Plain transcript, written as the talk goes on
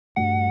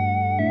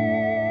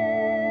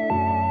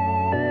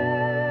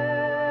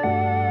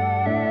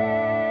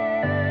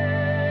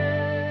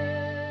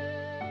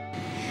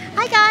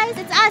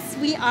us.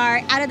 We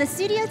are out of the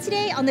studio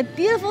today on the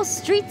beautiful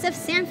streets of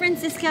San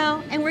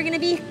Francisco, and we're gonna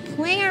be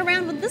playing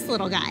around with this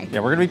little guy. Yeah,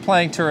 we're gonna be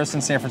playing tourists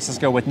in San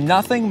Francisco with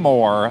nothing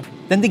more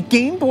than the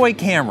Game Boy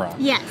camera.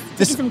 Yes,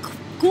 taking some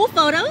cool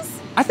photos.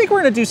 I think we're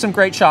gonna do some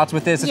great shots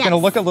with this. It's yes.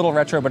 gonna look a little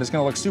retro, but it's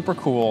gonna look super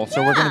cool.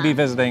 So we're gonna be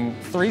visiting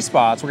 3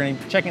 spots. We're gonna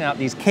be checking out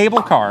these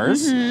cable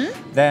cars,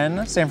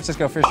 then San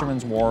Francisco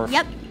Fisherman's Wharf.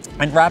 Yep.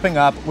 And wrapping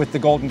up with the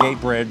Golden Gate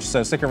Bridge,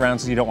 so stick around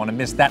so you don't want to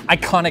miss that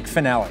iconic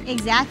finale.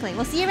 Exactly.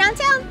 We'll see you around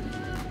town.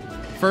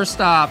 First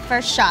stop.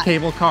 First shot.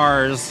 Cable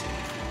cars.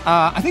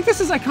 I think this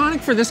is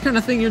iconic for this kind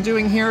of thing you're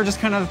doing here, just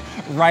kind of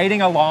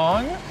riding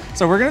along.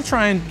 So we're gonna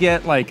try and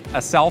get like a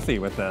selfie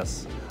with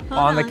this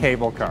on the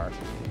cable car.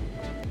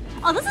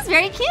 Oh, this is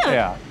very cute.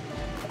 Yeah.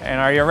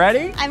 And are you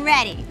ready? I'm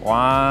ready.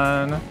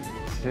 1,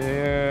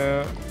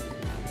 2,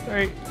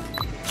 3.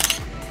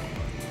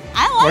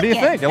 I like it. What do you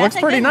think? It looks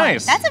pretty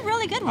nice. That's a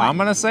really good one. I'm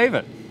gonna save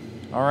it.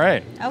 All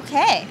right.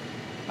 Okay.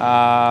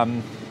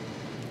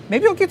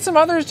 Maybe we'll get some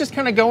others just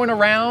kind of going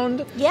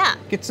around. Yeah.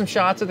 Get some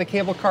shots of the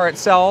cable car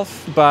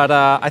itself, but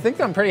I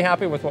think I'm pretty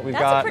happy with what we've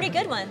got. That's a pretty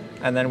good one.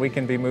 And then we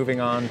can be moving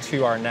on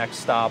to our next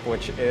stop,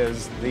 which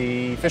is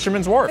the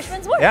Fisherman's Wharf.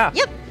 Fisherman's Wharf. Yeah.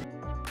 Yep.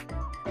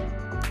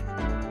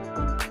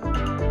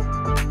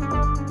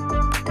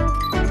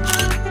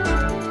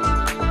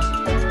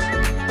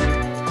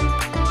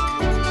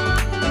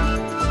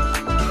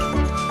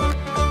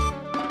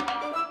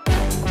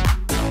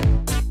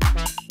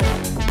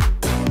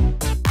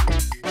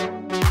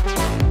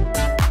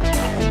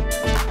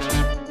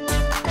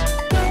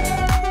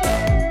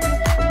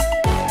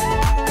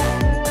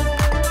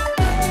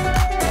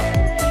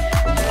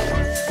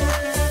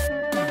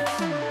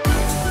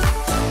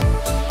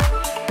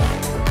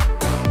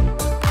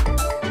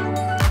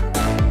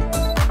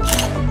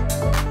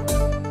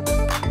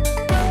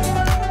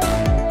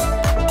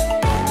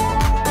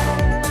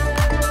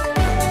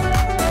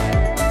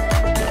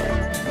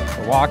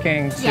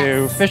 Walking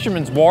to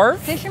Fisherman's Wharf.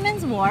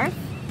 Fisherman's Wharf.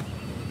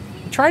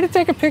 Try to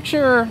take a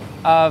picture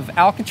of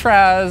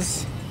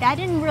Alcatraz. That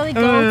didn't really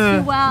go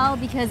too well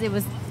because it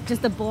was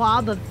just a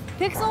blob of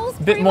pixels.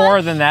 A bit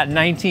more than that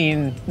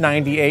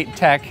 1998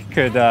 tech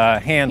could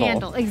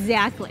handle.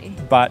 Exactly.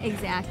 But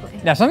exactly.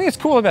 Now, something that's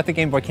cool about the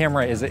Game Boy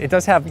camera is it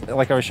does have,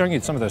 like I was showing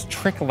you, some of those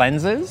trick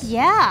lenses.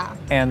 Yeah.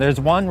 And there's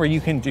one where you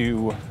can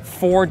do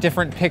 4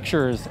 different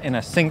pictures in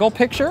a single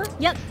picture.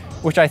 Yep.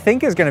 Which I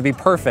think is going to be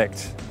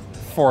perfect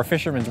for a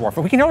Fisherman's Wharf.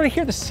 But we can already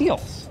hear the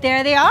seals.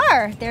 There they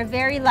are. They're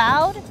very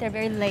loud. They're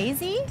very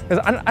lazy.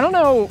 I don't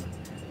know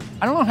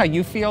how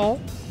you feel.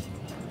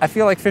 I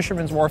feel like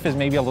Fisherman's Wharf is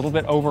maybe a little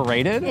bit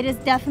overrated. It is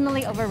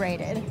definitely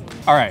overrated.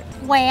 All right.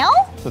 Well.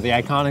 So the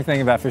iconic thing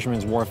about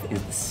Fisherman's Wharf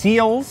is the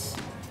seals,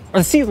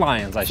 or the sea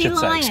lions, I should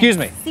say. Excuse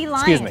me. Sea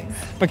lions. Excuse me.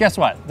 But guess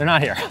what? They're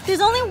not here.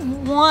 There's only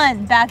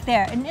one back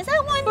there. And is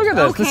that one? Look at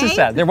this. Okay? This is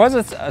sad. There was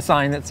a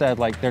sign that said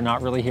like they're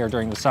not really here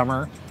during the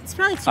summer. It's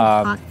probably too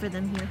hot for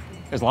them here.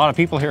 There's a lot of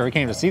people here who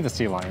came to see the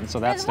sea lions, so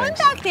that stinks.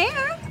 There's one back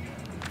there.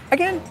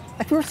 Again,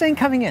 like we were saying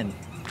coming in,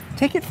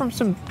 take it from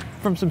some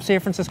San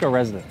Francisco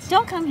residents.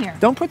 Don't come here.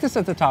 Don't put this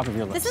at the top of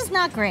your list. This is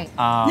not great.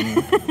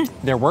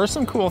 There were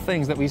some cool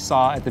things that we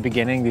saw at the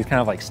beginning, these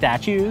kind of like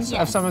statues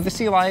of some of the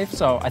sea life.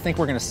 So I think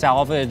we're gonna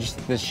salvage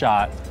this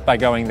shot by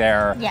going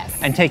there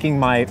and taking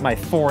my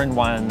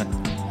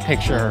 4-in-1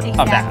 picture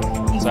of that.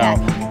 So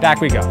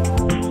back we go.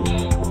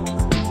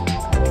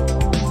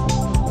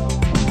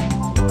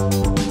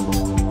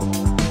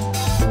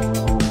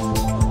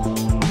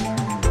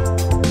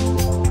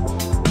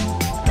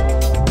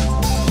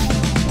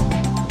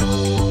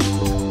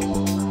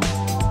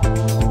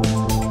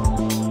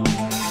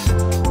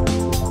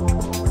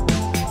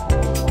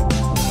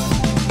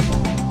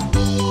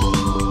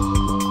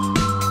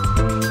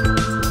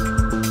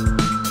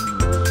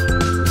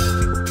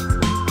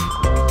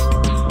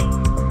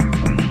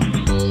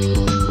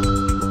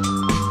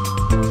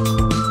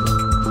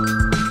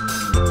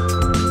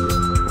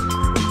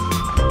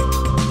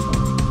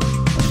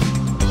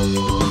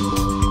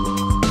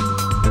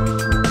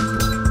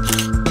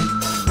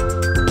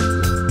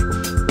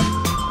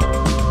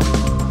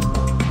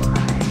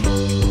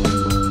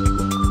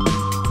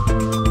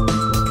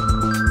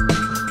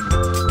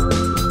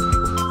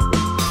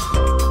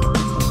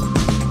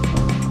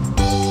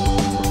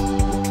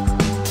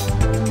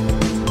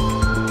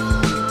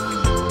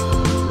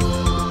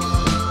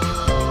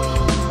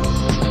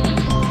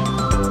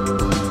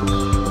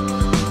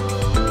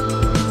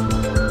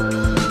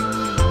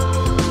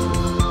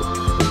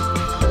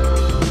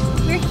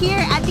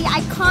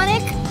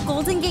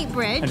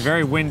 And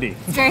very windy.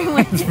 Very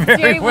windy.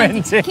 Very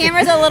windy.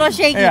 Camera's a little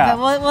shaky, but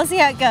we'll see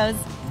how it goes.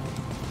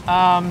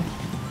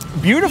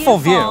 Beautiful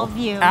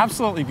view.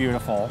 Absolutely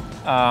beautiful.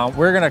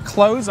 We're gonna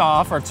close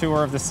off our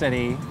tour of the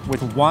city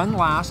with one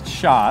last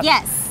shot.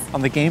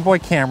 On the Game Boy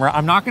camera.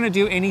 I'm not gonna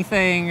do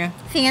anything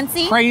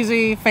fancy,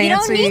 crazy, fancy. You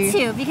don't need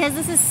to because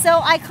this is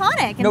so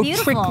iconic and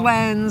beautiful. No trick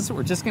lens.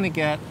 We're just gonna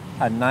get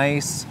a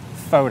nice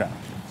photo.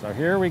 So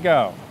here we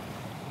go.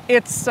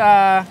 It's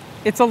a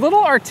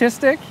little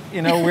artistic.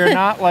 You know, we're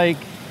not like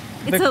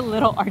It's a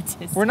little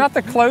artistic. We're not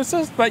the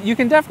closest, but you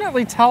can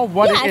definitely tell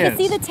what it is. Yeah, I can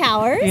see the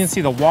towers. You can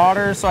see the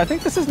water, so I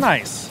think this is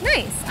nice.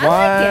 Nice, I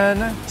like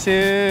it. 1,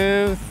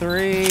 2,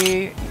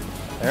 3,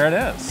 there it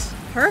is.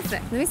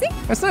 Perfect, let me see.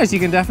 That's nice, you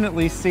can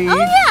definitely see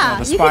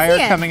the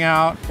spire coming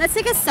out. Let's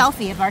take a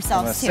selfie of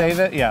ourselves too. Save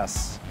it,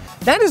 yes.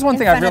 That is one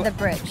thing I really, the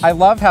bridge. I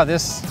love how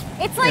this,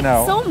 it's like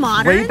so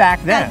modern way back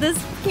then. that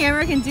this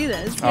camera can do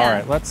this. All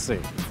right, let's see.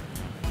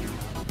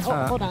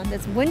 Oh, hold on,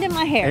 there's wind in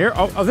my hair.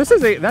 This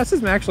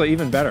is actually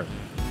even better.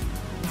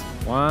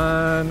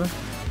 1,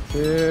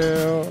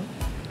 2,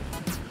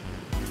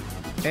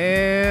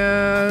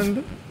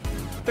 and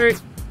 3.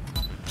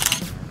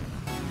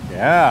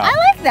 Yeah. I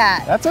like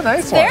that. That's a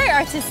nice one. Very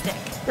artistic.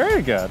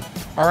 Very good.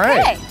 All right.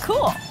 Okay,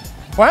 cool.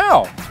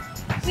 Wow.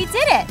 We did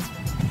it.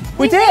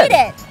 We did.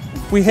 Made it.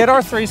 We hit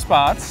our 3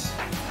 spots.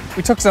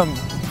 We took some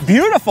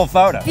beautiful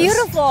photos.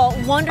 Beautiful,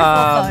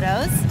 wonderful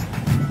photos.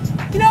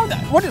 You know,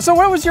 so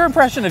what was your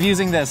impression of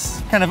using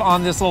this kind of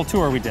on this little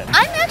tour we did?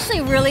 I'm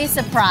actually really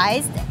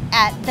surprised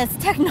at this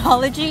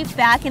technology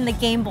back in the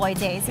Game Boy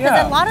days.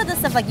 Because a lot of the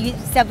stuff, like you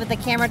said, with the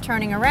camera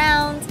turning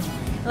around,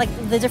 like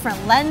the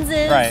different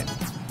lenses. Right.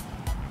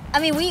 I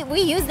mean,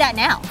 we use that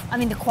now. I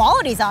mean, the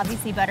quality's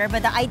obviously better,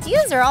 but the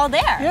ideas are all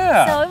there.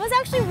 Yeah. So it was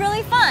actually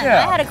really fun.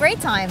 Yeah. I had a great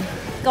time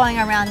going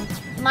around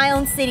my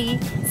own city,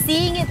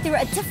 seeing it through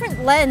a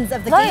different lens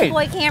of the Game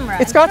Boy camera.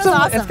 It's got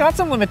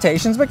some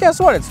limitations, but guess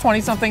what? It's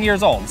 20-something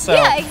years old. So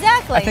yeah,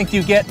 exactly. I think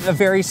you get a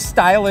very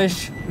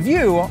stylish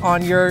view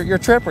on your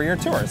trip or your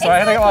tour. So I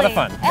had a lot of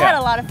fun. I had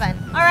a lot of fun.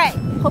 All right,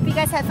 hope you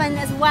guys had fun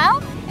as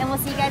well, and we'll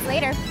see you guys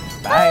later.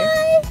 Bye.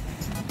 Bye.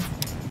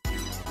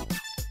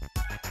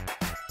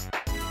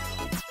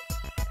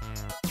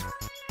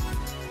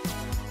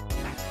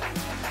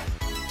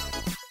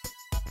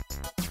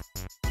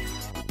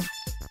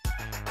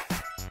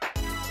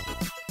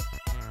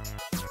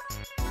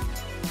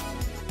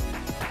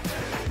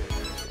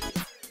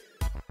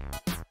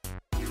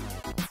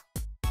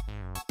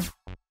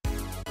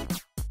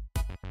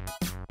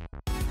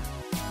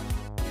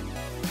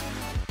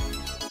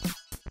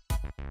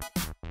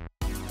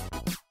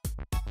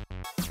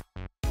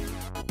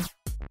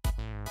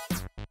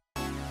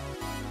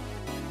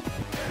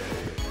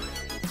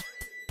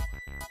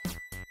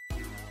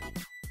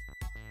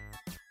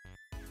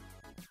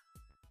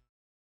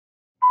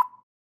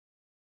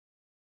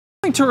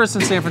 Tourists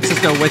in San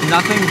Francisco with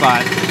nothing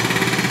but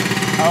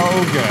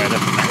good.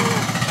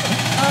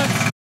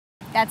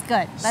 That's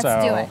good. Let's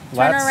do it.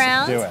 Let's Turn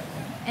around do it.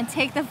 and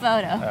take the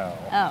photo.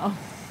 Oh.